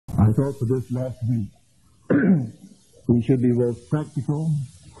I thought for this last week we should be both practical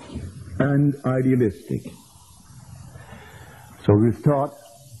and idealistic. So we start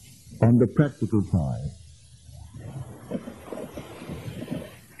on the practical side.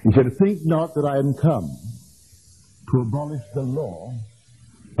 He said, "Think not that I am come to abolish the law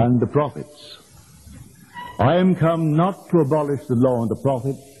and the prophets. I am come not to abolish the law and the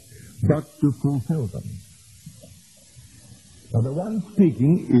prophets, but to fulfill them." Now the one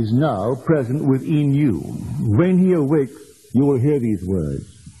speaking is now present within you. When he awakes, you will hear these words.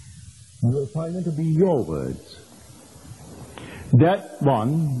 You will find them to be your words. That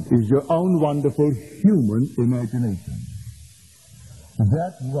one is your own wonderful human imagination.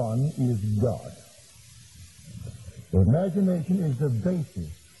 That one is God. Imagination is the basis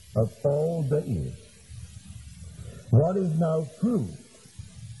of all there is. What is now proved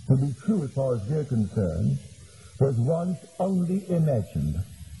to be true as far as we're concerned was once only imagined.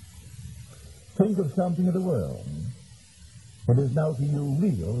 Think of something of the world that is now to you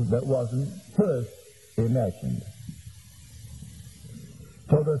real that wasn't first imagined.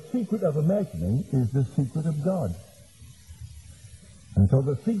 So the secret of imagining is the secret of God. And so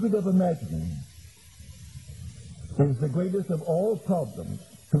the secret of imagining is the greatest of all problems,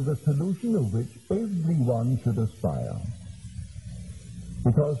 to the solution of which everyone should aspire.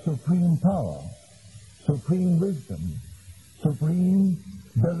 Because supreme power, supreme wisdom, supreme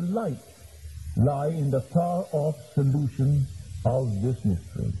delight lie in the far-off solution of this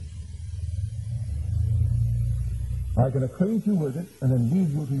mystery. I can acquaint you with it and then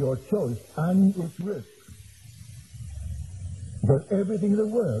leave you to your choice and its risk. Because everything in the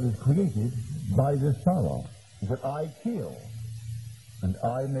world is created by this power. That I kill and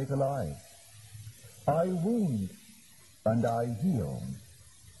I make alive. I wound and I heal.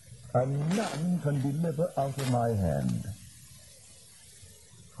 And none can deliver out of my hand.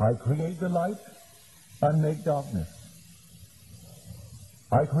 I create the light and make darkness.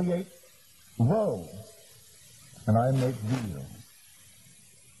 I create woe and I make weal.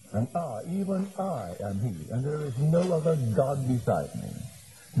 And even I am he, and there is no other God beside me.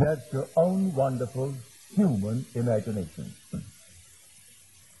 That's your own wonderful human imagination.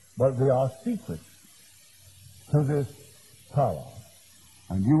 But there are secrets to this power.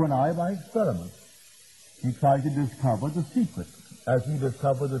 And you and I, by experiment, we try to discover the secret. As we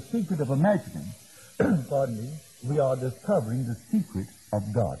discover the secret of imagining, pardon me, we are discovering the secret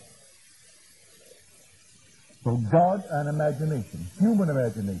of God. So God and imagination, human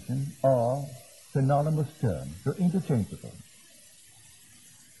imagination, are synonymous terms. They're interchangeable.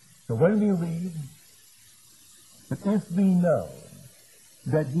 So when we read that if we know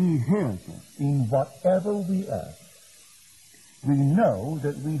that he hears us in whatever we ask, we know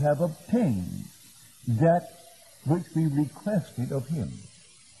that we have obtained that which we requested of him.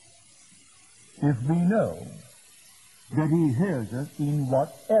 If we know that he hears us in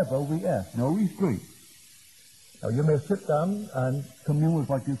whatever we ask, no restraint. Now you may sit down and commune with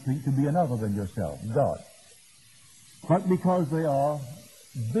what you think to be another than yourself, God. But because there are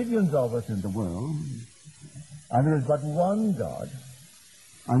billions of us in the world, and there is but one God,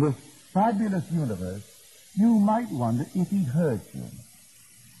 and this fabulous universe, you might wonder if he heard you.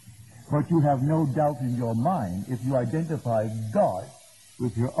 But you have no doubt in your mind, if you identify God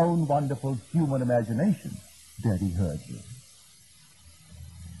with your own wonderful human imagination, that he heard you.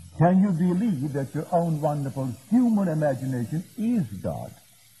 Can you believe that your own wonderful human imagination is God?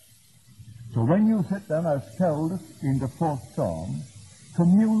 So when you sit down, as told in the 4th Psalm,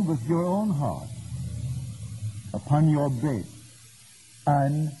 commune with your own heart upon your bed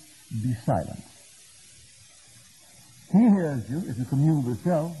and be silent. He hears you if you commune with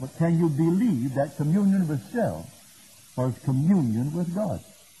self, but can you believe that communion with self was communion with God?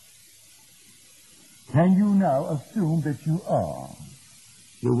 Can you now assume that you are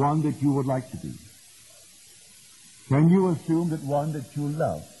the one that you would like to be? Can you assume that one that you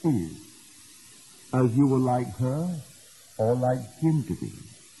love is as you would like her or like him to be?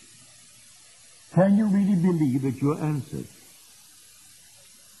 Can you really believe that you're answered?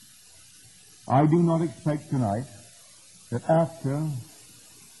 I do not expect tonight that after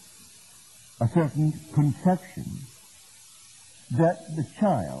a certain conception that the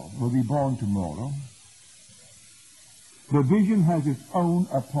child will be born tomorrow. The vision has its own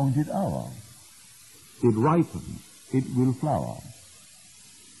appointed hour. It ripens, it will flower.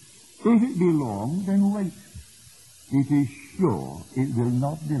 If it be long, then wait. It is sure it will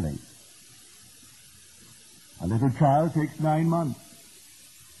not be late. A little child takes 9 months,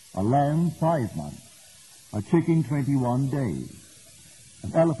 a lamb 5 months, a chicken 21 days,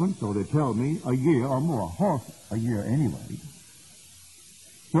 an elephant, so they tell me, a year or more, a horse a year anyway.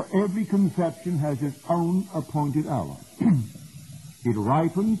 So every conception has its own appointed hour. It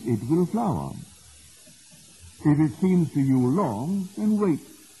ripens, it will flower. If it seems to you long, then wait.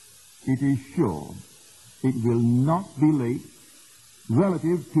 It is sure. It will not be late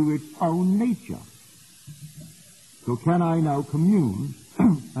relative to its own nature. So can I now commune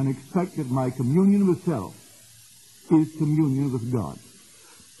and expect that my communion with self is communion with God?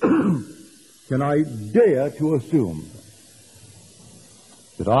 Can I dare to assume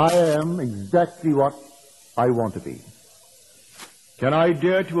that I am exactly what I want to be? Can I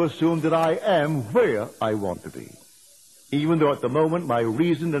dare to assume that I am where I want to be? Even though at the moment my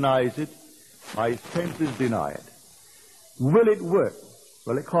reason denies it, my senses deny it. Will it work?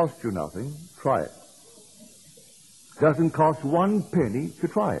 Well, it costs you nothing. Try it. Doesn't cost 1 penny to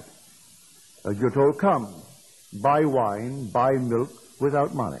try it. As you're told, come, buy wine, buy milk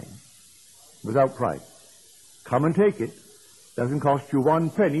without money, without price. Come and take it. Doesn't cost you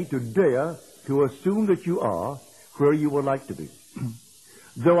 1 penny to dare to assume that you are where you would like to be.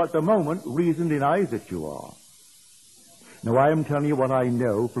 Though at the moment, reason denies that you are. Now, I am telling you what I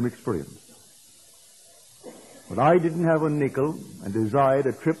know from experience. When I didn't have a nickel and desired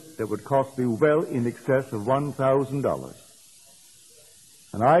a trip that would cost me well in excess of $1,000,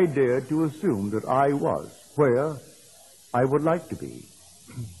 and I dared to assume that I was where I would like to be,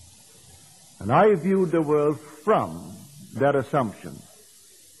 and I viewed the world from that assumption.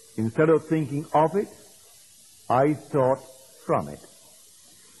 Instead of thinking of it, I thought from it.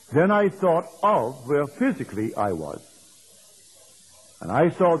 Then I thought of where physically I was. And I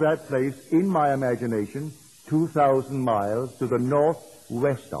saw that place in my imagination 2,000 miles to the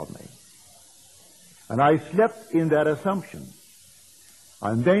northwest of me. And I slept in that assumption.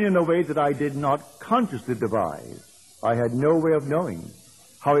 And then in a way that I did not consciously devise, I had no way of knowing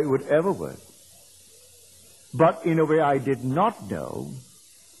how it would ever work. But in a way I did not know,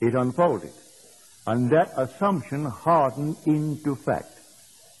 it unfolded. And that assumption hardened into fact.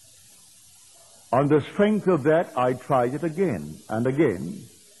 On the strength of that, I tried it again and again.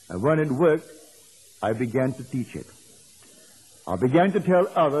 And when it worked, I began to teach it. I began to tell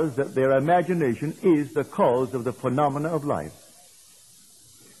others that their imagination is the cause of the phenomena of life.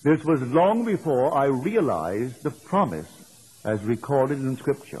 This was long before I realized the promise as recorded in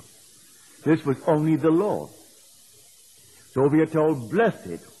Scripture. This was only the law. So we are told,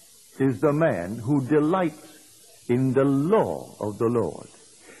 blessed is the man who delights in the law of the Lord.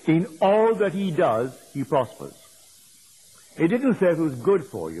 In all that he does, he prospers. It didn't say if it was good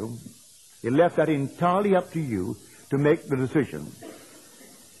for you. It left that entirely up to you to make the decision.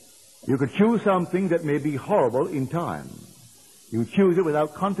 You could choose something that may be horrible in time. You choose it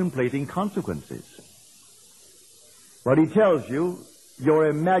without contemplating consequences. But he tells you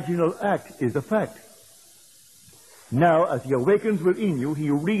your imaginal act is a fact. Now, as he awakens within you, he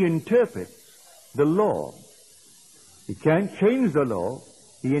reinterprets the law. He can't change the law.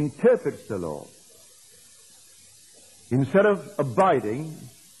 He interprets the law. Instead of abiding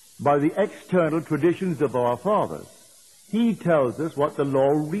by the external traditions of our fathers, he tells us what the law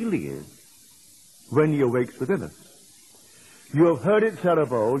really is when he awakes within us. You have heard it said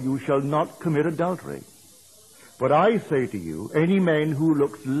of old, you shall not commit adultery. But I say to you, any man who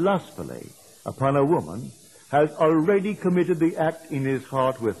looks lustfully upon a woman has already committed the act in his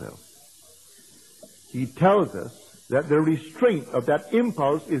heart with her. He tells us that the restraint of that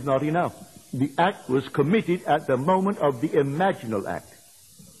impulse is not enough. The act was committed at the moment of the imaginal act.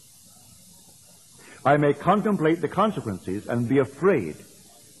 I may contemplate the consequences and be afraid.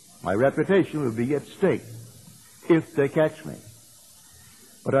 My reputation will be at stake if they catch me.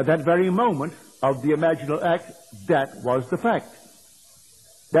 But at that very moment of the imaginal act, that was the fact.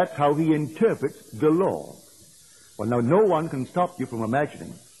 That's how he interprets the law. Well, now, no one can stop you from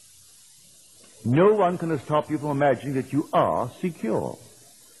imagining. No one can stop you from imagining that you are secure.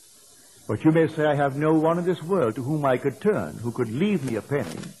 But you may say, I have no one in this world to whom I could turn, who could leave me a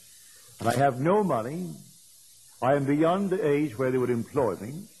penny, and I have no money. I am beyond the age where they would employ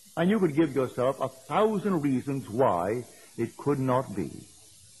me, and you could give yourself 1,000 reasons why it could not be.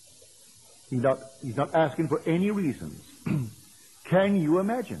 He's not asking for any reasons. Can you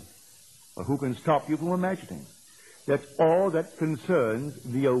imagine? Or who can stop you from imagining? That's all that concerns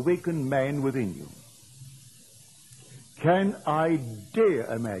the awakened man within you. Can I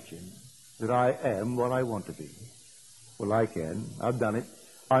dare imagine that I am what I want to be? Well, I can. I've done it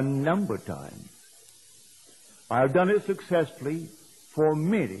a number of times. I've done it successfully for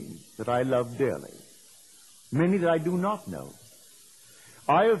many that I love dearly, many that I do not know.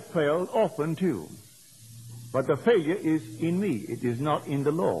 I have failed often, too, but the failure is in me. It is not in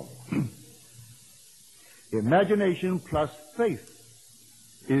the law. Imagination plus faith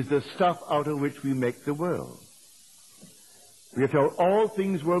is the stuff out of which we make the world. We are told all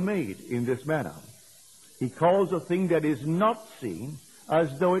things were made in this manner. He calls a thing that is not seen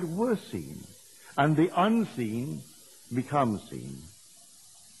as though it were seen, and the unseen becomes seen.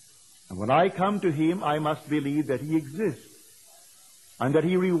 And when I come to him, I must believe that he exists, and that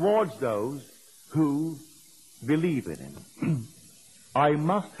he rewards those who believe in him. I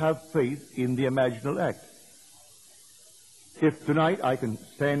must have faith in the imaginal act. If tonight I can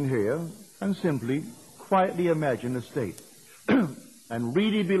stand here and simply, quietly imagine a state, and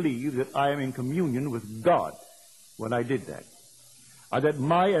really believe that I am in communion with God when I did that, and that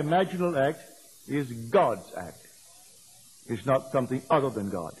my imaginal act is God's act. It's not something other than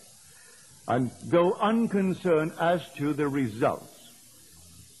God. And go unconcerned as to the results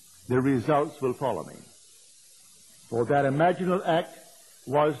will follow me. For that imaginal act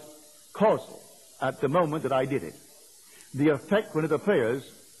was causal at the moment that I did it. The effect, when it appears,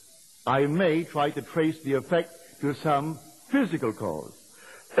 I may try to trace the effect to some physical cause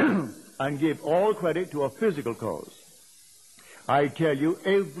and give all credit to a physical cause. I tell you,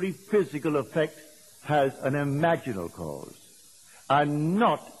 every physical effect has an imaginal cause and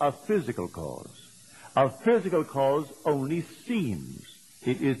not a physical cause. A physical cause only seems.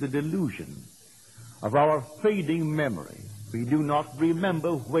 It is the delusion of our fading memory. We do not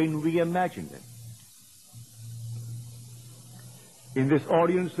remember when we imagined it. In this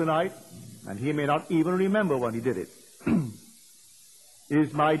audience tonight, and he may not even remember when he did it,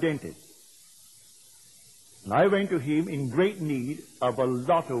 is my dentist. And I went to him in great need of a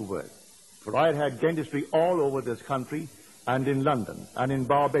lot of work, for I had had dentistry all over this country and in London and in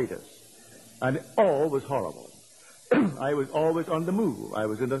Barbados, and all was horrible. I was always on the move. I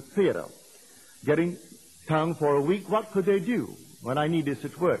was in the theater, getting tongue for a week. What could they do when I needed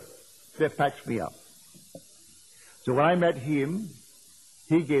such work? They patched me up. So when I met him,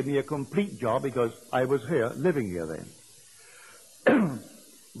 he gave me a complete job because I was here, living here then.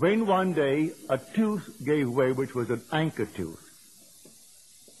 When one day a tooth gave way, which was an anchor tooth,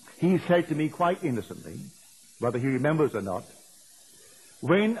 he said to me quite innocently, whether he remembers or not,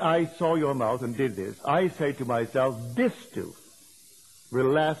 when I saw your mouth and did this, I said to myself, this tooth will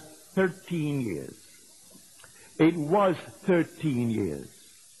last 13 years. It was 13 years.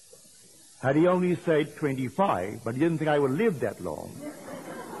 Had he only said 25, but he didn't think I would live that long.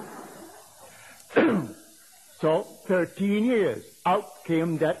 So 13 years, out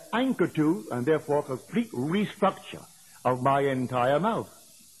came that anchor tooth, and therefore a complete restructure of my entire mouth.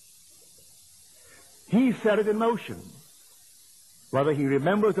 He set it in motion. Whether he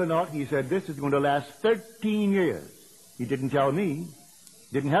remembers or not, he said, this is going to last 13 years. He didn't tell me.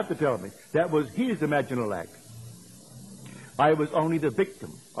 Didn't have to tell me. That was his imaginal act. I was only the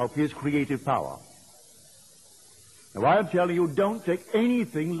victim of his creative power. Now, I'm telling you, don't take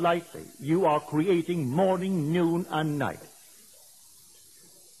anything lightly. You are creating morning, noon, and night.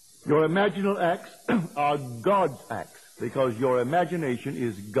 Your imaginal acts are God's acts, because your imagination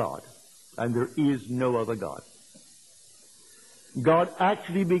is God, and there is no other God. God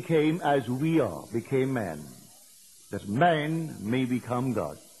actually became as we are, became man, that man may become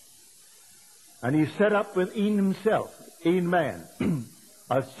God. And he set up within himself, in man,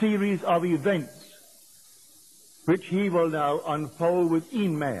 a series of events which he will now unfold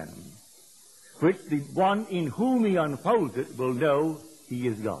within man, which the one in whom he unfolds it will know he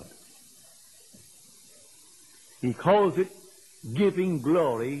is God. He calls it giving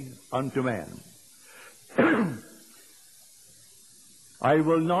glory unto man. I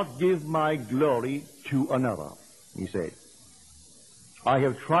will not give my glory to another, he said. I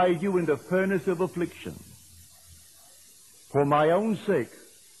have tried you in the furnace of affliction. For my own sake,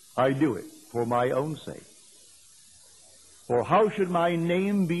 I do it, for my own sake. For how should my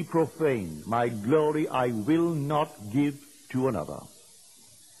name be profaned? My glory I will not give to another.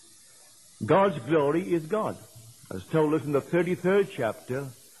 God's glory is God, as told us in the 33rd chapter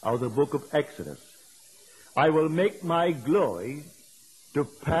of the book of Exodus. I will make my glory to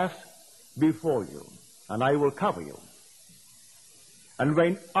pass before you, and I will cover you. And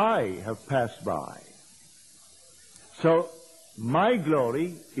when I have passed by, so my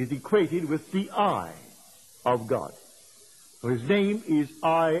glory is equated with the I of God. For his name is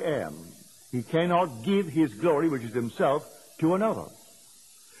I am. He cannot give his glory, which is himself, to another.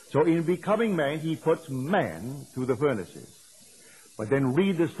 So in becoming man, he puts man through the furnaces. But then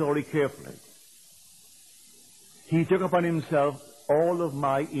read the story carefully. He took upon himself all of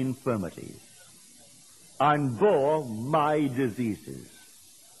my infirmities and bore my diseases.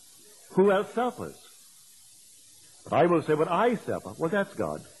 Who else suffers? But I will say, what I suffer, well, that's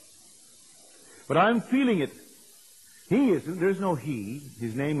God. But I'm feeling it. He isn't. There's no he.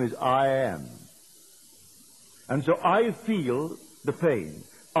 His name is I am. And so I feel the pain.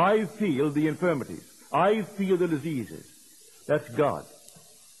 I feel the infirmities. I feel the diseases. That's God.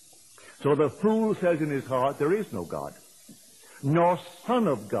 So the fool says in his heart, there is no God, nor Son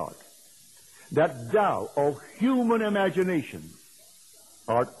of God, that thou, O human imagination,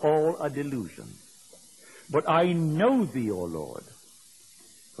 art all a delusion. But I know thee, O Lord,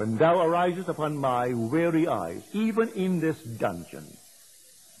 when thou arisest upon my weary eyes, even in this dungeon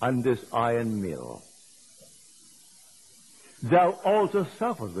and this iron mill. Thou also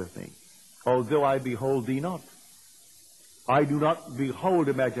sufferest with me, although I behold thee not. I do not behold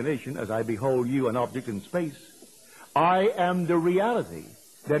imagination as I behold you, an object in space. I am the reality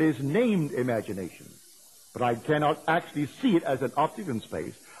that is named imagination, but I cannot actually see it as an object in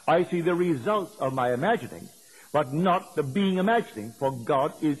space. I see the results of my imagining, but not the being imagining, for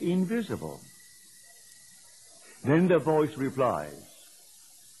God is invisible. Then the voice replies,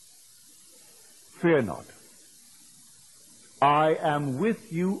 fear not. I am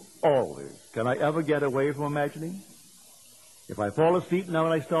with you always. Can I ever get away from imagining? If I fall asleep now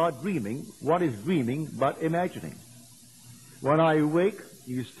and I start dreaming, what is dreaming but imagining? When I wake,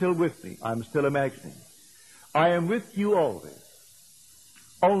 He's still with me. I'm still imagining. I am with you always.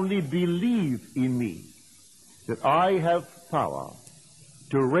 Only believe in me that I have power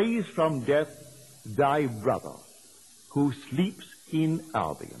to raise from death thy brother who sleeps in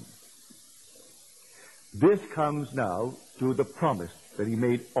Albion. This comes now through the promise that He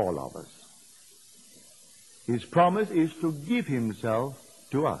made all of us. His promise is to give Himself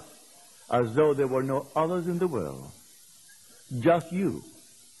to us as though there were no others in the world, just you.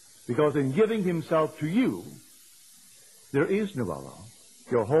 Because in giving Himself to you, there is no other.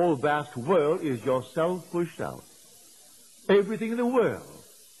 Your whole vast world is yourself pushed out. Everything in the world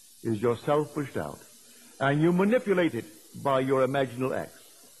is yourself pushed out. And you manipulate it by your imaginal acts.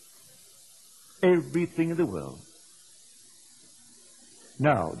 Everything in the world.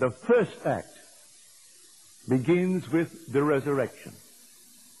 Now, the first act begins with the resurrection.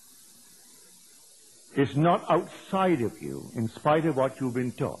 It's not outside of you, in spite of what you've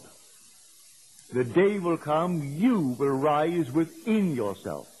been taught. The day will come, you will rise within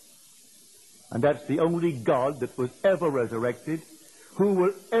yourself. And that's the only God that was ever resurrected, who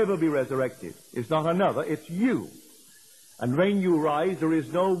will ever be resurrected. It's not another, it's you. And when you rise, there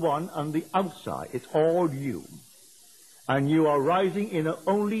is no one on the outside. It's all you. And you are rising in the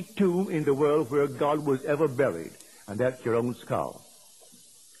only tomb in the world where God was ever buried, and that's your own skull.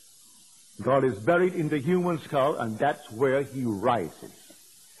 God is buried in the human skull, and that's where He rises.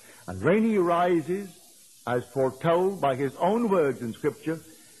 And when He rises, as foretold by His own words in Scripture,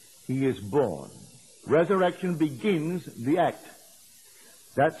 He is born. Resurrection begins the act.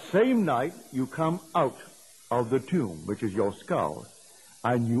 That same night, you come out of the tomb, which is your skull,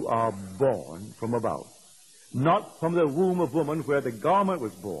 and you are born from above. Not from the womb of woman where the garment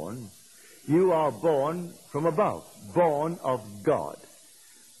was born. You are born from above, born of God.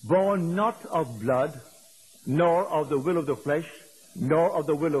 Born not of blood, nor of the will of the flesh, nor of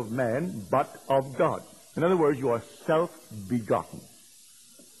the will of man, but of God. In other words, you are self-begotten.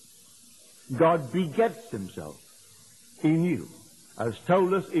 God begets Himself in you, as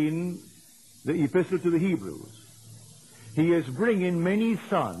told us in the Epistle to the Hebrews. He is bringing many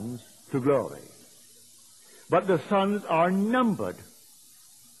sons to glory. But the sons are numbered.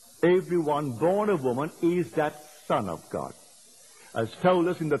 Everyone born of woman is that son of God. As told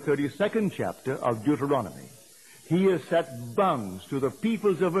us in the 32nd chapter of Deuteronomy, He has set bounds to the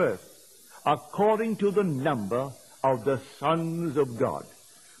peoples of earth according to the number of the sons of God.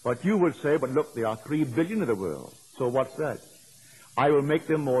 But you would say, but look, there are 3 billion in the world. So what's that? I will make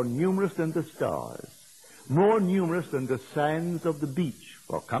them more numerous than the stars, more numerous than the sands of the beach.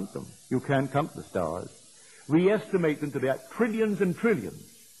 Well, count them. You can't count the stars. We estimate them to be at trillions and trillions.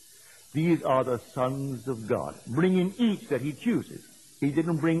 These are the sons of God, bringing each that He chooses. He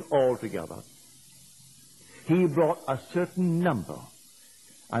didn't bring all together. He brought a certain number,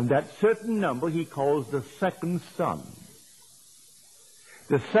 and that certain number He calls the second son.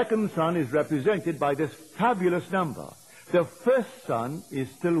 The second son is represented by this fabulous number. The first son is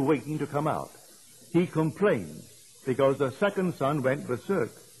still waiting to come out. He complains because the second son went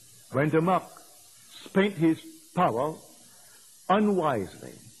berserk, went amok, spent his power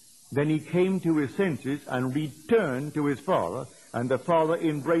unwisely. Then he came to his senses and returned to his father, and the father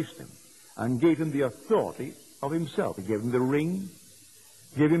embraced him and gave him the authority of himself. He gave him the ring,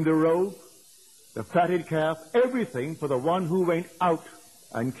 gave him the robe, the fatted calf, everything for the one who went out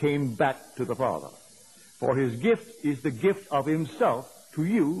and came back to the Father. For His gift is the gift of Himself to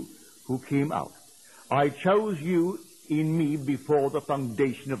you who came out. I chose you in me before the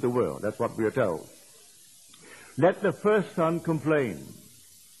foundation of the world. That's what we are told. Let the first son complain.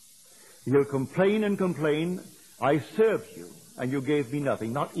 He'll complain and complain. I served you, and you gave me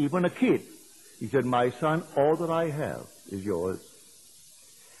nothing, not even a kid. He said, my son, all that I have is yours.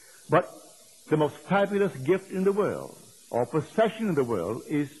 But the most fabulous gift in the world, or possession in the world,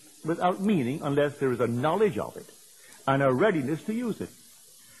 is without meaning unless there is a knowledge of it and a readiness to use it.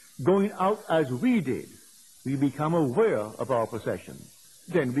 Going out as we did, we become aware of our possession.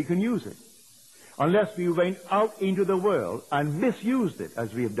 Then we can use it. Unless we went out into the world and misused it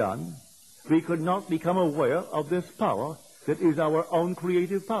as we have done, we could not become aware of this power that is our own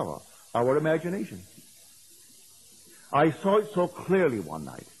creative power, our imagination. I saw it so clearly one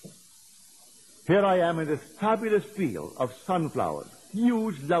night. Here I am in this fabulous field of sunflowers,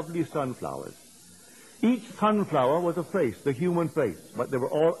 huge, lovely sunflowers. Each sunflower was a face, the human face, but they were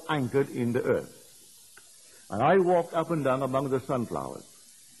all anchored in the earth. And I walked up and down among the sunflowers.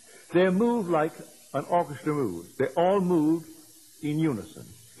 They moved like an orchestra moves. They all moved in unison.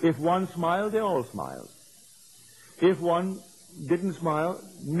 If one smiled, they all smiled. If one didn't smile,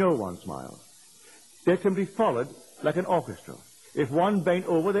 no one smiled. They simply followed like an orchestra. If one bent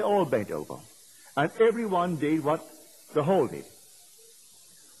over, they all bent over. And everyone did what the whole did.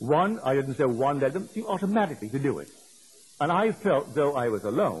 One, I didn't say one led them, seemed automatically to do it. And I felt, though I was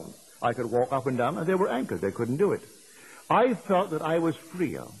alone, I could walk up and down, and they were anchored. They couldn't do it. I felt that I was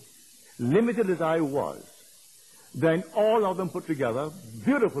freer, limited as I was, than all of them put together,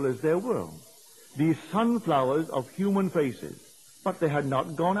 beautiful as they were. These sunflowers of human faces, but they had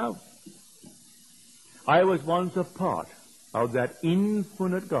not gone out. I was once a part of that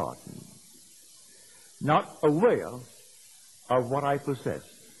infinite garden, not aware of what I possessed.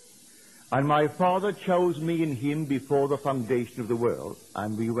 And my Father chose me in him before the foundation of the world,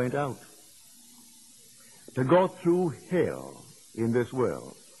 and we went out to go through hell in this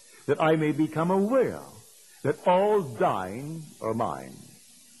world, that I may become aware that all thine are mine.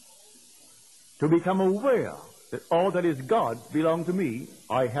 To become aware that all that is God's belonged to me,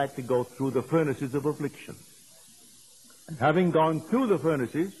 I had to go through the furnaces of affliction. And having gone through the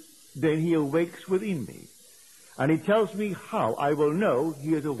furnaces, then he awakes within me. And he tells me how I will know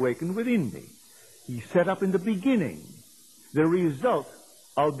he has awakened within me. He set up in the beginning the result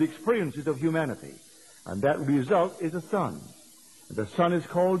of the experiences of humanity. And that result is a son. And the son is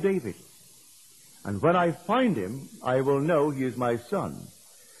called David. And when I find him, I will know he is my son.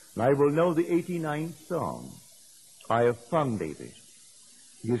 And I will know the 89th Psalm. I have found David.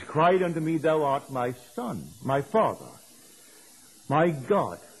 He has cried unto me, thou art my son, my father, my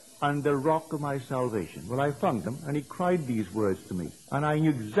God, and the rock of my salvation. Well, I found him, and he cried these words to me. And I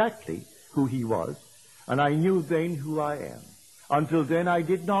knew exactly who he was, and I knew then who I am. Until then, I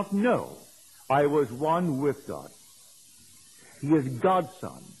did not know I was one with God. He is God's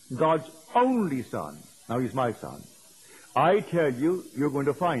son, God's only son. Now he's my son. I tell you, you're going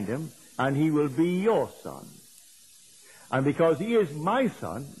to find him, and he will be your son. And because he is my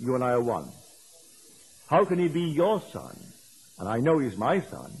son, you and I are one. How can he be your son? And I know he's my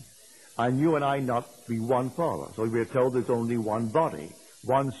son, and you and I not be one Father. So we are told there's only one body,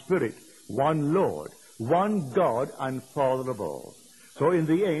 one Spirit, one Lord, one God and Father of all. So in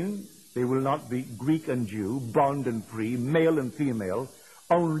the end, they will not be Greek and Jew, bond and free, male and female,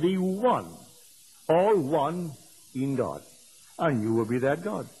 only one, all one in God. And you will be that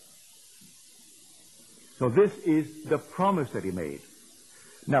God. So this is the promise that he made.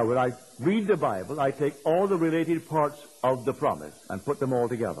 Now, when I read the Bible, I take all the related parts of the promise and put them all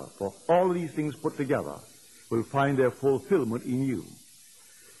together. For all these things put together will find their fulfillment in you.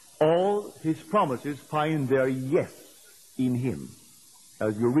 All his promises find their yes in him,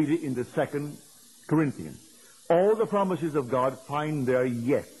 as you read it in the 2 Corinthians. All the promises of God find their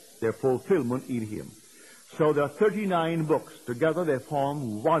yes, their fulfillment in him. So there are 39 books. Together they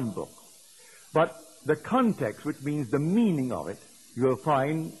form one book. But the context, which means the meaning of it, you'll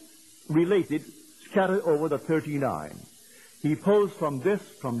find related, scattered over the 39. He pulls from this,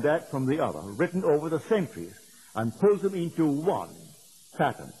 from that, from the other, written over the centuries, and pulls them into one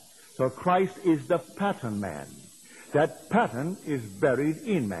pattern. So Christ is the pattern man. That pattern is buried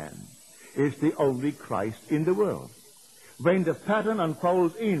in man. It's the only Christ in the world. When the pattern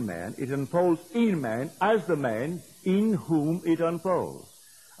unfolds in man, it unfolds in man as the man in whom it unfolds.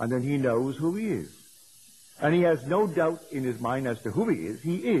 And then he knows who he is. And he has no doubt in his mind as to who he is.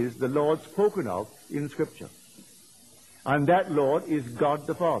 He is the Lord spoken of in Scripture. And that Lord is God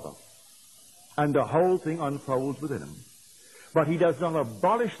the Father. And the whole thing unfolds within him. But he does not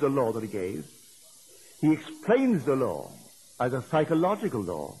abolish the law that he gave. He explains the law as a psychological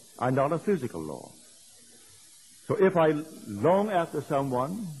law and not a physical law. So if I long after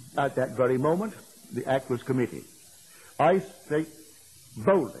someone, at that very moment, the act was committed. I state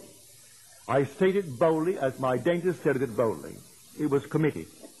boldly. I stated boldly as my dentist stated it boldly. It was committed.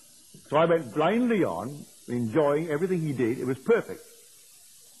 So I went blindly on, enjoying everything he did. It was perfect.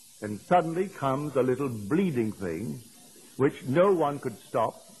 And suddenly comes a little bleeding thing, which no one could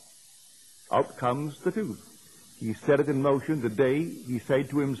stop. Out comes the tooth. He set it in motion the day he said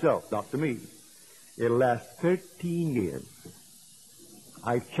to himself, not to me, it'll last 13 years.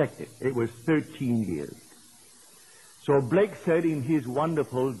 I checked it. It was 13 years. So Blake said in his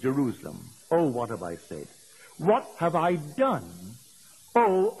wonderful Jerusalem, oh, what have I said? What have I done?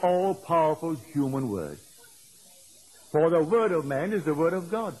 Oh, all-powerful human word. For the word of man is the word of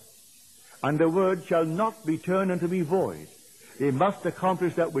God, and the word shall not be turned unto me void. It must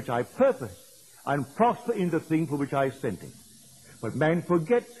accomplish that which I purpose, and prosper in the thing for which I sent it. But man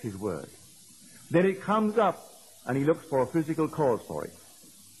forgets his word. Then it comes up, and he looks for a physical cause for it.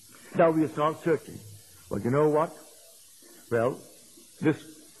 Now we'll start searching. Well, you know what? Well,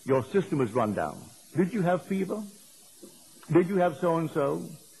 your system is run down. Did you have fever? Did you have so-and-so?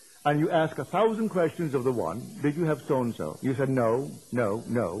 And you ask 1,000 questions of the one. Did you have so-and-so? You said no, no,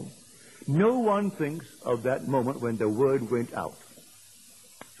 no. No one thinks of that moment when the word went out.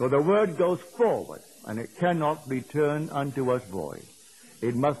 So the word goes forward, and it cannot be turned unto us void.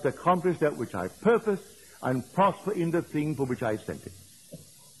 It must accomplish that which I purpose and prosper in the thing for which I sent it.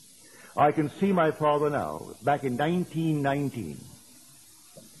 I can see my father now, back in 1919.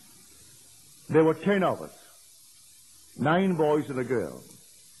 There were 10 of us, 9 boys and a girl.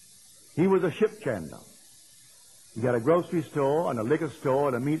 He was a ship chandler. He had a grocery store and a liquor store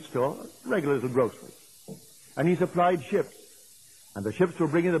and a meat store, regular little grocery. And he supplied ships. And the ships were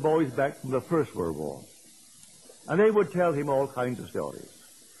bringing the boys back from the First World War. And they would tell him all kinds of stories.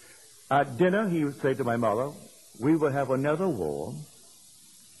 At dinner, he would say to my mother, we will have another war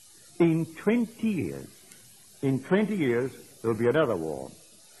in 20 years. In 20 years, there will be another war.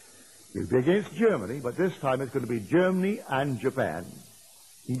 It'll be against Germany, but this time it's going to be Germany and Japan.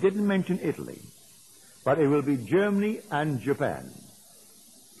 He didn't mention Italy, but it will be Germany and Japan.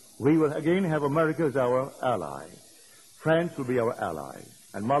 We will again have America as our ally. France will be our ally.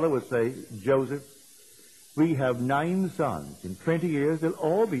 And Mother would say, Joseph, we have 9 sons. In 20 years, they'll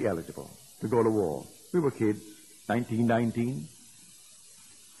all be eligible to go to war. We were kids, 1919.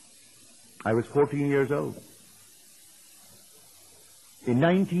 I was 14 years old. In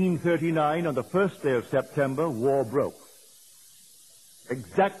 1939, on the first day of September, war broke.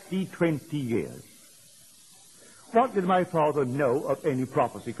 Exactly 20 years. What did my father know of any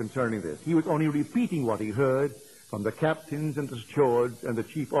prophecy concerning this? He was only repeating what he heard from the captains and the stewards and the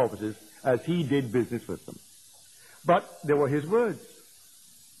chief officers as he did business with them. But they were his words.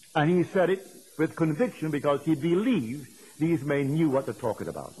 And he said it with conviction because he believed these men knew what they're talking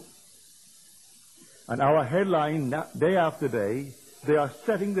about. And our headline, day after day, they are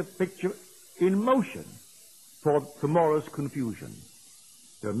setting the picture in motion for tomorrow's confusion.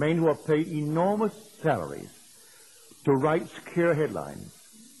 There are men who are paid enormous salaries to write scare headlines.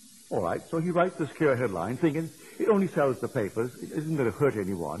 All right, so he writes the scare headline thinking it only sells the papers. It isn't going to hurt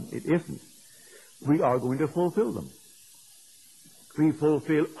anyone. It isn't. We are going to fulfill them. We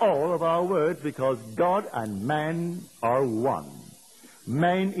fulfill all of our words because God and man are one.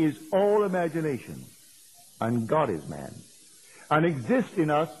 Man is all imagination, and God is man, and exists in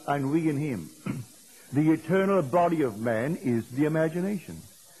us and we in him. The eternal body of man is the imagination,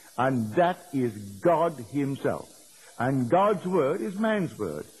 and that is God himself. And God's word is man's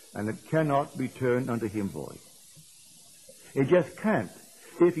word, and it cannot be turned unto him void. It just can't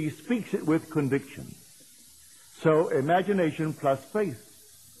if he speaks it with conviction. So imagination plus faith,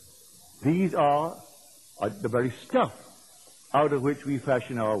 these are the very stuff out of which we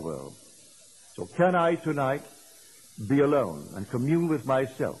fashion our world. So can I tonight be alone and commune with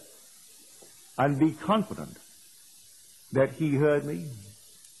myself and be confident that he heard me?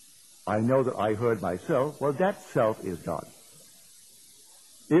 I know that I heard myself. Well, that self is God.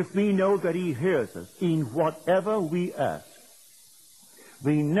 If we know that he hears us in whatever we ask,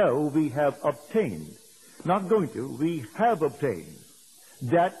 we know we have obtained, not going to, we have obtained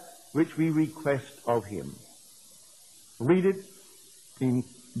that which we request of him. Read it in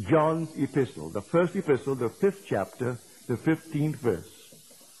John's epistle, the first epistle, the 5th chapter, the 15th verse.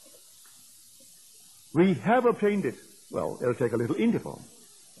 We have obtained it. Well, it'll take a little interval.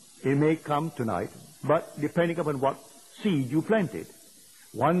 It may come tonight, but depending upon what seed you planted.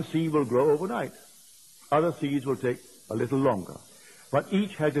 One seed will grow overnight. Other seeds will take a little longer. But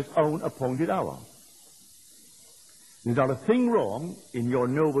each has its own appointed hour. There's not a thing wrong in your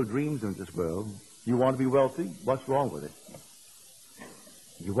noble dreams in this world You want to be wealthy? What's wrong with it?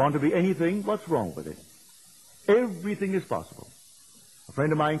 You want to be anything? What's wrong with it? Everything is possible. A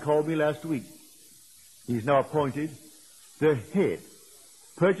friend of mine called me last week. He's now appointed the head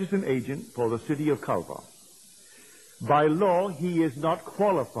purchasing agent for the city of Calva. By law, he is not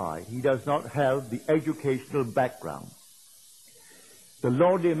qualified. He does not have the educational background. The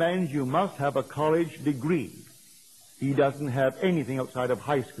law demands you must have a college degree. He doesn't have anything outside of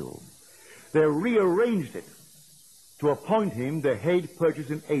high school. They rearranged it to appoint him the head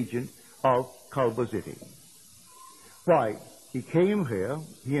purchasing agent of Culver City. Why? He came here,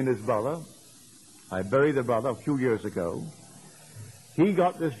 he and his brother. I buried the brother a few years ago. He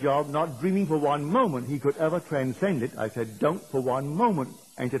got this job not dreaming for one moment he could ever transcend it. I said, don't for one moment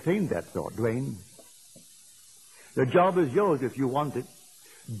entertain that thought, Dwayne. The job is yours if you want it.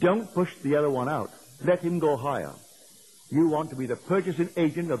 Don't push the other one out. Let him go higher. You want to be the purchasing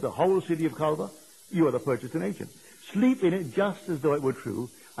agent of the whole city of Culver? You are the purchasing agent. Sleep in it just as though it were true,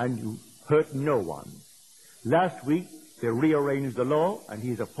 and you hurt no one. Last week, they rearranged the law, and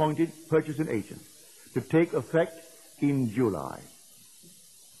he's appointed purchasing agent to take effect in July.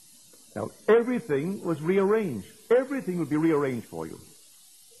 Now, everything was rearranged. Everything will be rearranged for you.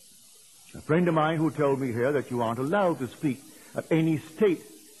 A friend of mine who told me here that you aren't allowed to speak at any state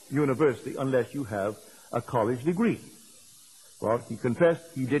university unless you have a college degree. Well, he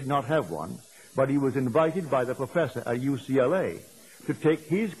confessed he did not have one, but he was invited by the professor at UCLA to take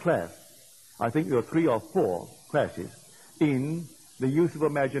his class. I think there were 3 or 4 classes in the use of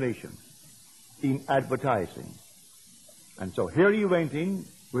imagination, in advertising. And so here he went in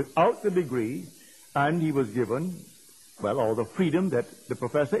without the degree, and he was given, well, all the freedom that the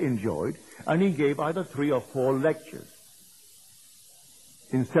professor enjoyed, and he gave either 3 or 4 lectures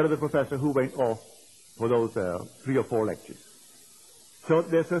instead of the professor who went off for those 3 or 4 lectures. So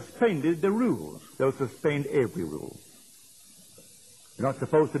they suspended the rules. They'll suspend every rule. You're not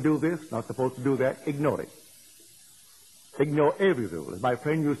supposed to do this, not supposed to do that. Ignore it. Ignore every rule. As my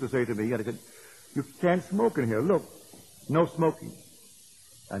friend used to say to me, and I said, you can't smoke in here. Look, no smoking.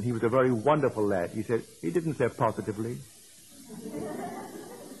 And he was a very wonderful lad. He said, he didn't say positively.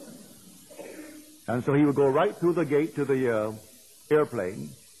 And so he would go right through the gate to the airplane,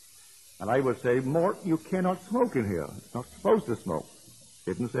 and I would say, Mort, you cannot smoke in here. It's not supposed to smoke.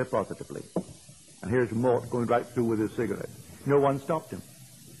 Didn't say positively. And here's Mort going right through with his cigarette. No one stopped him.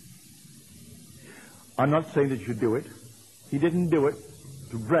 I'm not saying that you should do it. He didn't do it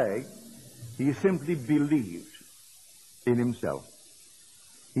to brag. He simply believed in himself.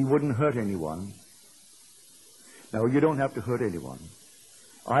 He wouldn't hurt anyone. Now, you don't have to hurt anyone.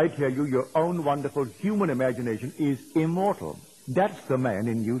 I tell you, your own wonderful human imagination is immortal. That's the man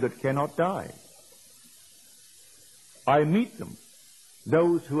in you that cannot die. I meet them,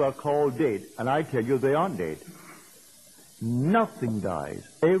 those who are called dead, and I tell you they aren't dead. Nothing dies.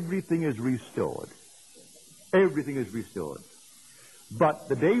 Everything is restored. Everything is restored. But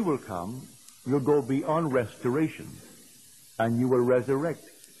the day will come, you'll go beyond restoration, and you will resurrect.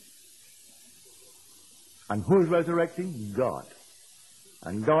 And who is resurrecting? God.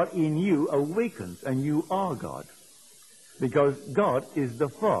 And God in you awakens, and you are God. Because God is the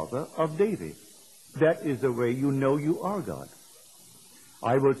Father of David. That is the way you know you are God.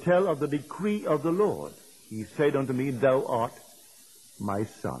 I will tell of the decree of the Lord. He said unto me, thou art my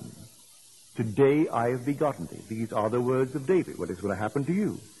son. Today I have begotten thee. These are the words of David. What is going to happen to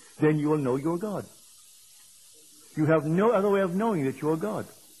you? Then you will know you're God. You have no other way of knowing that you're God,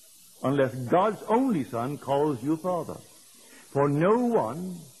 unless God's only Son calls you Father. For no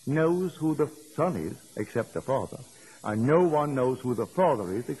one knows who the Son is except the Father, and no one knows who the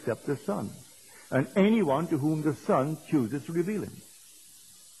Father is except the Son, and anyone to whom the Son chooses to reveal him.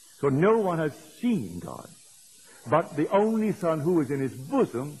 So no one has seen God, but the only Son who is in his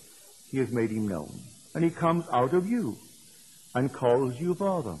bosom, he has made him known. And he comes out of you and calls you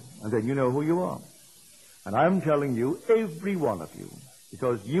Father, and then you know who you are. And I'm telling you, every one of you,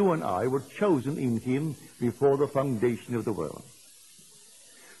 because you and I were chosen in him before the foundation of the world.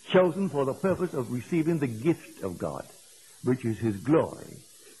 Chosen for the purpose of receiving the gift of God, which is his glory.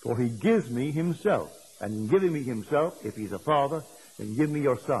 For he gives me himself, and in giving me himself, if he's a father, then give me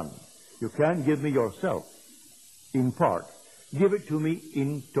your son. You can't give me yourself in part. Give it to me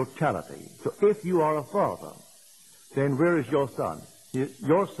in totality. So if you are a father, then where is your son?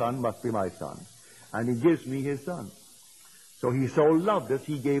 Your son must be my son. And he gives me his son. So he so loved us,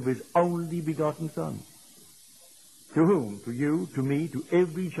 he gave his only begotten Son. To whom? To you, to me, to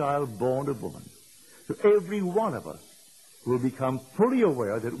every child born of woman. To every one of us will become fully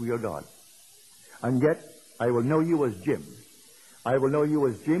aware that we are God. And yet, I will know you as Jim. I will know you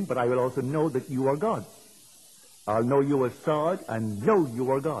as Jim, but I will also know that you are God. I'll know you as Sarge and know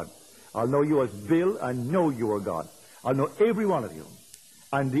you are God. I'll know you as Bill and know you are God. I'll know every one of you.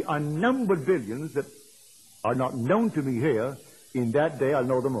 And the unnumbered billions that are not known to me here, in that day I'll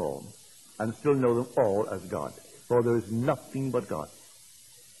know them all, and still know them all as God. For there is nothing but God.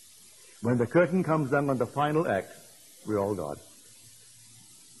 When the curtain comes down on the final act, we're all God.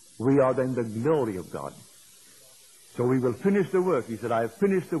 We are then the glory of God. So we will finish the work. He said, I have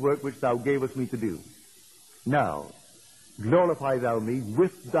finished the work which thou gavest me to do. Now, glorify thou me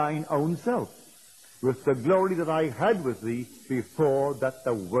with thine own self, with the glory that I had with thee before that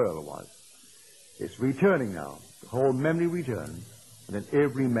the world was. It's returning now. The whole memory returns, and then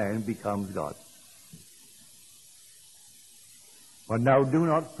every man becomes God. But now do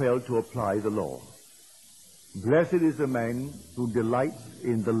not fail to apply the law. Blessed is the man who delights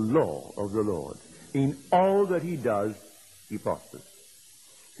in the law of the Lord. In all that he does, he prospers.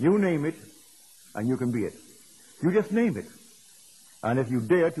 You name it, and you can be it. You just name it. And if you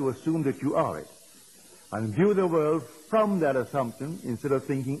dare to assume that you are it, and view the world from that assumption instead of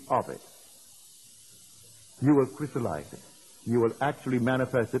thinking of it, you will crystallize it. You will actually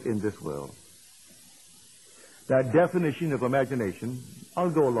manifest it in this world. That definition of imagination,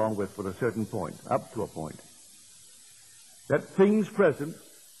 I'll go along with for a certain point, up to a point. That things present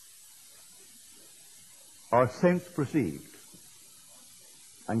are sense perceived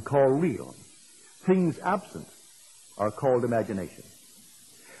and called real. Things absent are called imagination.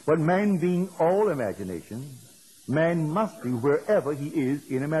 But man being all imagination, man must be wherever he is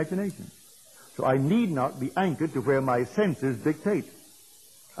in imagination. So I need not be anchored to where my senses dictate.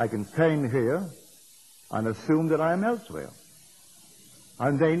 I can stand here and assume that I am elsewhere.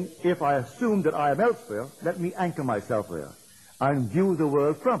 And then, if I assume that I am elsewhere, let me anchor myself there and view the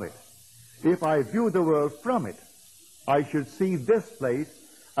world from it. If I view the world from it, I should see this place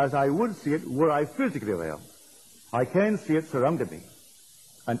as I would see it were I physically there. I can see it surrounding me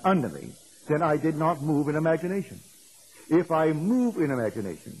and under me. Then I did not move in imagination. If I move in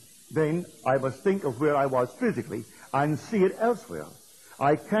imagination, then I must think of where I was physically and see it elsewhere.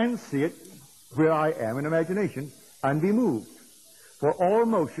 I can see it where I am in imagination and be moved. For all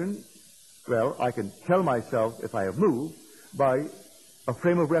motion, well, I can tell myself if I have moved by a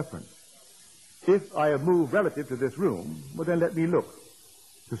frame of reference. If I have moved relative to this room, well, then let me look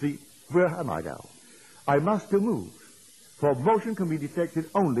to see where am I now. I must have moved. For motion can be detected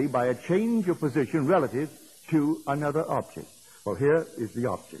only by a change of position relative to another object. Well, here is the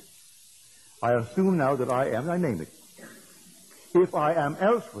object. I assume now that I am, I name it. If I am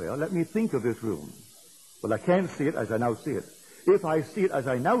elsewhere, let me think of this room. Well, I can't see it as I now see it. If I see it as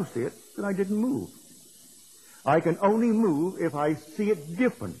I now see it, then I didn't move. I can only move if I see it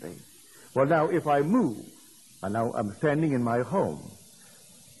differently. Well, now, if I move, and now I'm standing in my home,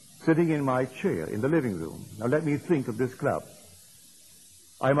 sitting in my chair in the living room. Now, let me think of this club.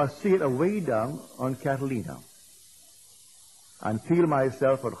 I must see it away down on Catalina and feel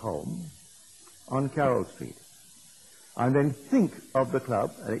myself at home on Carroll Street. And then think of the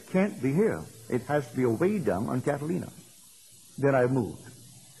club, and it can't be here. It has to be away down on Catalina. Then I've moved.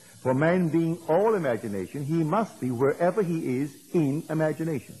 For man being all imagination, he must be wherever he is in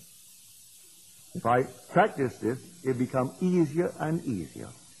imagination. If I practice this, it becomes easier and easier.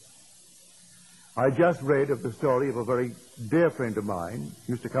 I just read of the story of a very dear friend of mine,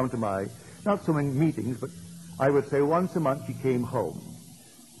 used to come to my, not so many meetings, but I would say once a month she came home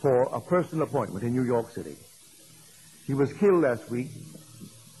for a personal appointment in New York City. She was killed last week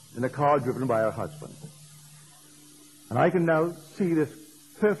in a car driven by her husband. And I can now see this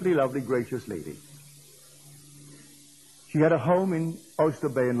perfectly lovely, gracious lady. She had a home in Oyster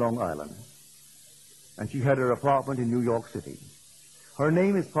Bay in Long Island, and she had her apartment in New York City. Her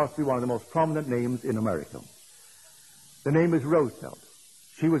name is possibly one of the most prominent names in America. The name is Roosevelt.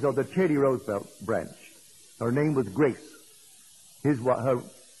 She was of the Teddy Roosevelt branch. Her name was Grace. Her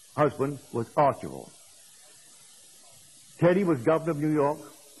husband was Archibald. Teddy was governor of New York.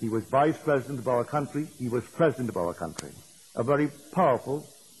 He was vice president of our country. He was president of our country. A very powerful,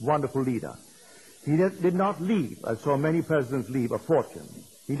 wonderful leader. He did not leave, as so many presidents leave, a fortune.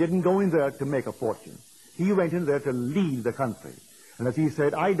 He didn't go in there to make a fortune. He went in there to lead the country. And as he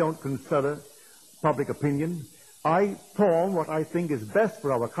said, I don't consider public opinion. I form what I think is best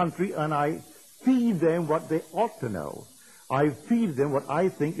for our country, and I feed them what they ought to know. I feed them what I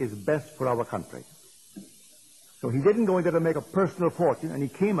think is best for our country. So he didn't go in there to make a personal fortune, and he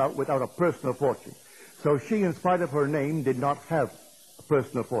came out without a personal fortune. So she, in spite of her name, did not have a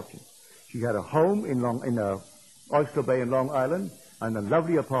personal fortune. She had a home in Oyster Bay in Long Island, and a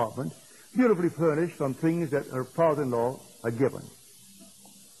lovely apartment, beautifully furnished from things that her father-in-law had given.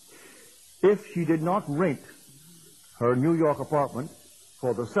 If she did not rent her New York apartment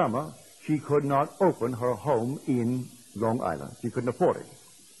for the summer, she could not open her home in Long Island. She couldn't afford it.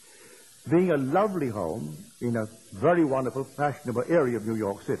 Being a lovely home in a very wonderful, fashionable area of New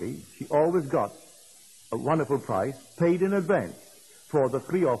York City, she always got a wonderful price paid in advance for the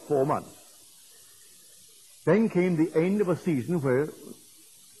 3 or 4 months. Then came the end of a season where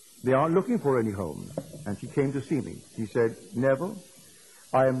they aren't looking for any home, and she came to see me. She said, Neville,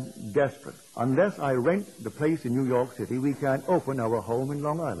 I am desperate. Unless I rent the place in New York City, we can't open our home in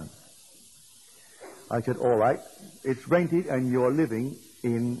Long Island. I said, all right, it's rented and you're living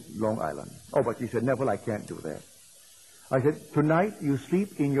in Long Island. Oh, but she said, Neville, I can't do that. I said, tonight you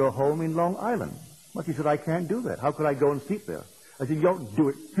sleep in your home in Long Island. But she said, I can't do that. How could I go and sleep there? I said, you don't do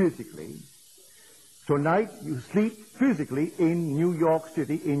it physically. Tonight you sleep physically in New York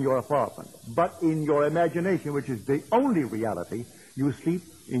City in your apartment. But in your imagination, which is the only reality, you sleep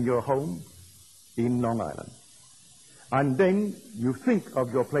in your home in Long Island. And then you think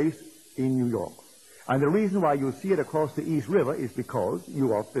of your place in New York. And the reason why you see it across the East River is because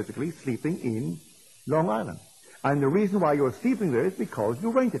you are physically sleeping in Long Island. And the reason why you're sleeping there is because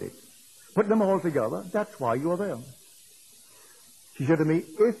you rented it. Put them all together, that's why you're there. She said to me,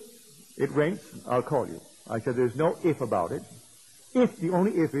 if it rents, I'll call you. I said, there's no if about it. If, the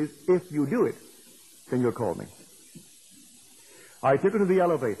only if is, if you do it, then you'll call me. I took her to the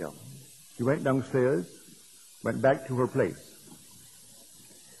elevator. She went downstairs, went back to her place.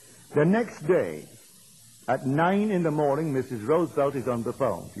 The next day, at 9 in the morning, Mrs. Roosevelt is on the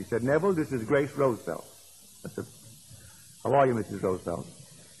phone. She said, Neville, this is Grace Roosevelt. I said, how are you, Mrs. Roosevelt?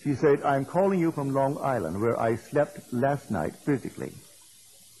 She said, I'm calling you from Long Island, where I slept last night physically.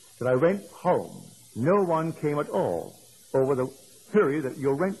 But I went home. No one came at all over the period that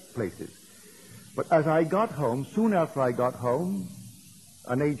your rent places. But as I got home, soon after I got home,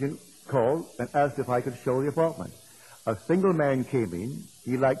 an agent called and asked if I could show the apartment. A single man came in.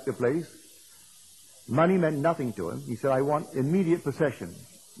 He liked the place. Money meant nothing to him. He said, I want immediate possession.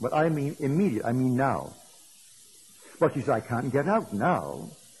 But I mean immediate. I mean now. But she said, I can't get out now.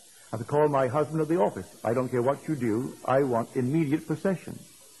 I have to call my husband at the office. I don't care what you do. I want immediate possession.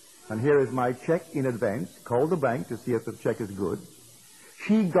 And here is my check in advance. Call the bank to see if the check is good.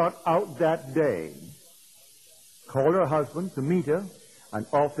 She got out that day, called her husband to meet her, and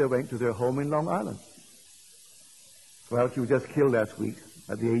off they went to their home in Long Island. Well, she was just killed last week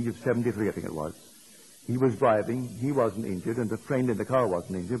at the age of 73, I think it was. He was driving. He wasn't injured, and the friend in the car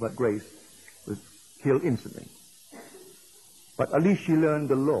wasn't injured, but Grace was killed instantly. But at least she learned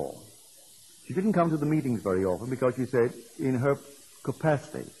the law. She didn't come to the meetings very often because she said in her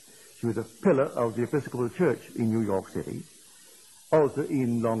capacity, she was a pillar of the Episcopal Church in New York City, also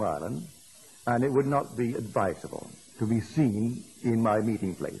in Long Island, and it would not be advisable to be seen in my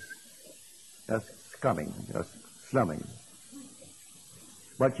meeting place. That's scumming, that's slumming.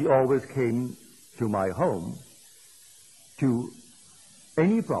 But she always came to my home to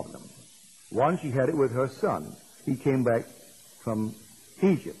any problem. Once she had it with her son. He came back from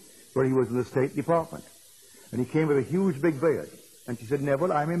Egypt, where he was in the State Department. And he came with a huge big beard. And she said,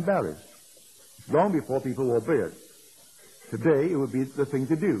 Neville, I'm embarrassed. Long before people wore beards. Today, it would be the thing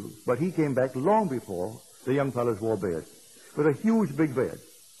to do. But he came back long before the young fellows wore beards, with a huge big beard.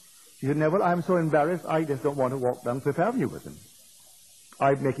 She said, Neville, I'm so embarrassed, I just don't want to walk down Fifth Avenue with him.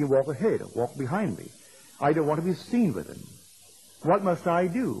 I'd make him walk ahead, walk behind me. I don't want to be seen with him. What must I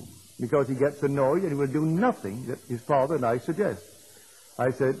do? Because he gets annoyed and he will do nothing that his father and I suggest. I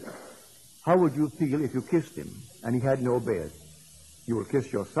said, how would you feel if you kissed him and he had no beard? You will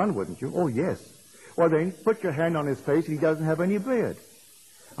kiss your son, wouldn't you? Oh, yes. Well, then, put your hand on his face and he doesn't have any beard.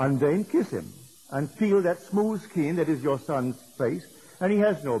 And then kiss him and feel that smooth skin that is your son's face, and he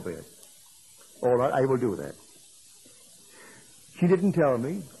has no beard. All right, I will do that. She didn't tell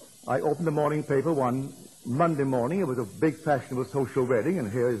me. I opened the morning paper one Monday morning. It was a big fashionable social wedding,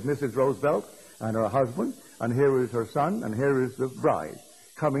 and here is Mrs. Roosevelt and her husband, and here is her son, and here is the bride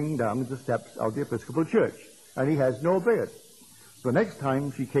coming down the steps of the Episcopal Church, and he has no beard. So the next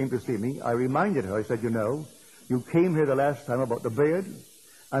time she came to see me, I reminded her, I said, you know, you came here the last time about the beard,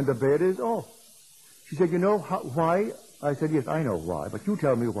 and the beard is off. She said, you know why? I said, yes, I know why, but you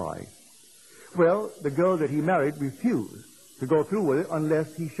tell me why. Well, the girl that he married refused to go through with it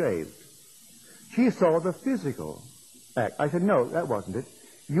unless he shaved. She saw the physical act. I said, no, that wasn't it.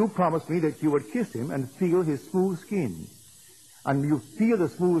 You promised me that you would kiss him and feel his smooth skin. And you feel the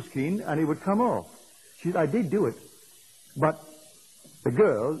smooth skin and it would come off. She said, I did do it. But the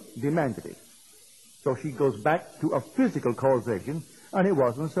girl demanded it. So she goes back to a physical causation, and it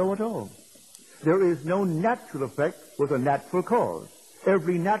wasn't so at all. There is no natural effect with a natural cause.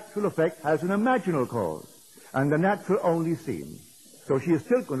 Every natural effect has an imaginal cause, and the natural only seems. So she is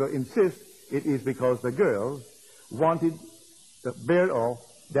still going to insist it is because the girl wanted to bear it off,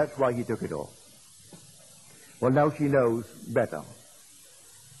 that's why he took it off. Well, now she knows better.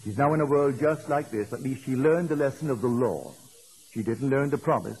 She's now in a world just like this. At least she learned the lesson of the law. She didn't learn the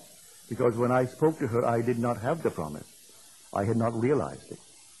promise, because when I spoke to her, I did not have the promise. I had not realized it.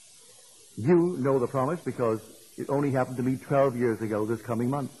 You know the promise because it only happened to me 12 years ago this coming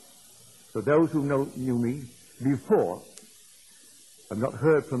month. So those who knew me before have not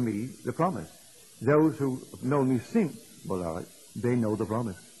heard from me the promise. Those who have known me since, well, they know the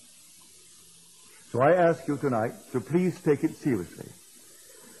promise. So I ask you tonight to please take it seriously.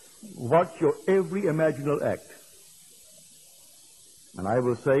 Watch your every imaginal act. And I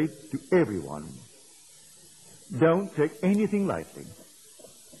will say to everyone, don't take anything lightly.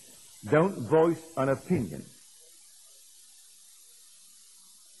 Don't voice an opinion.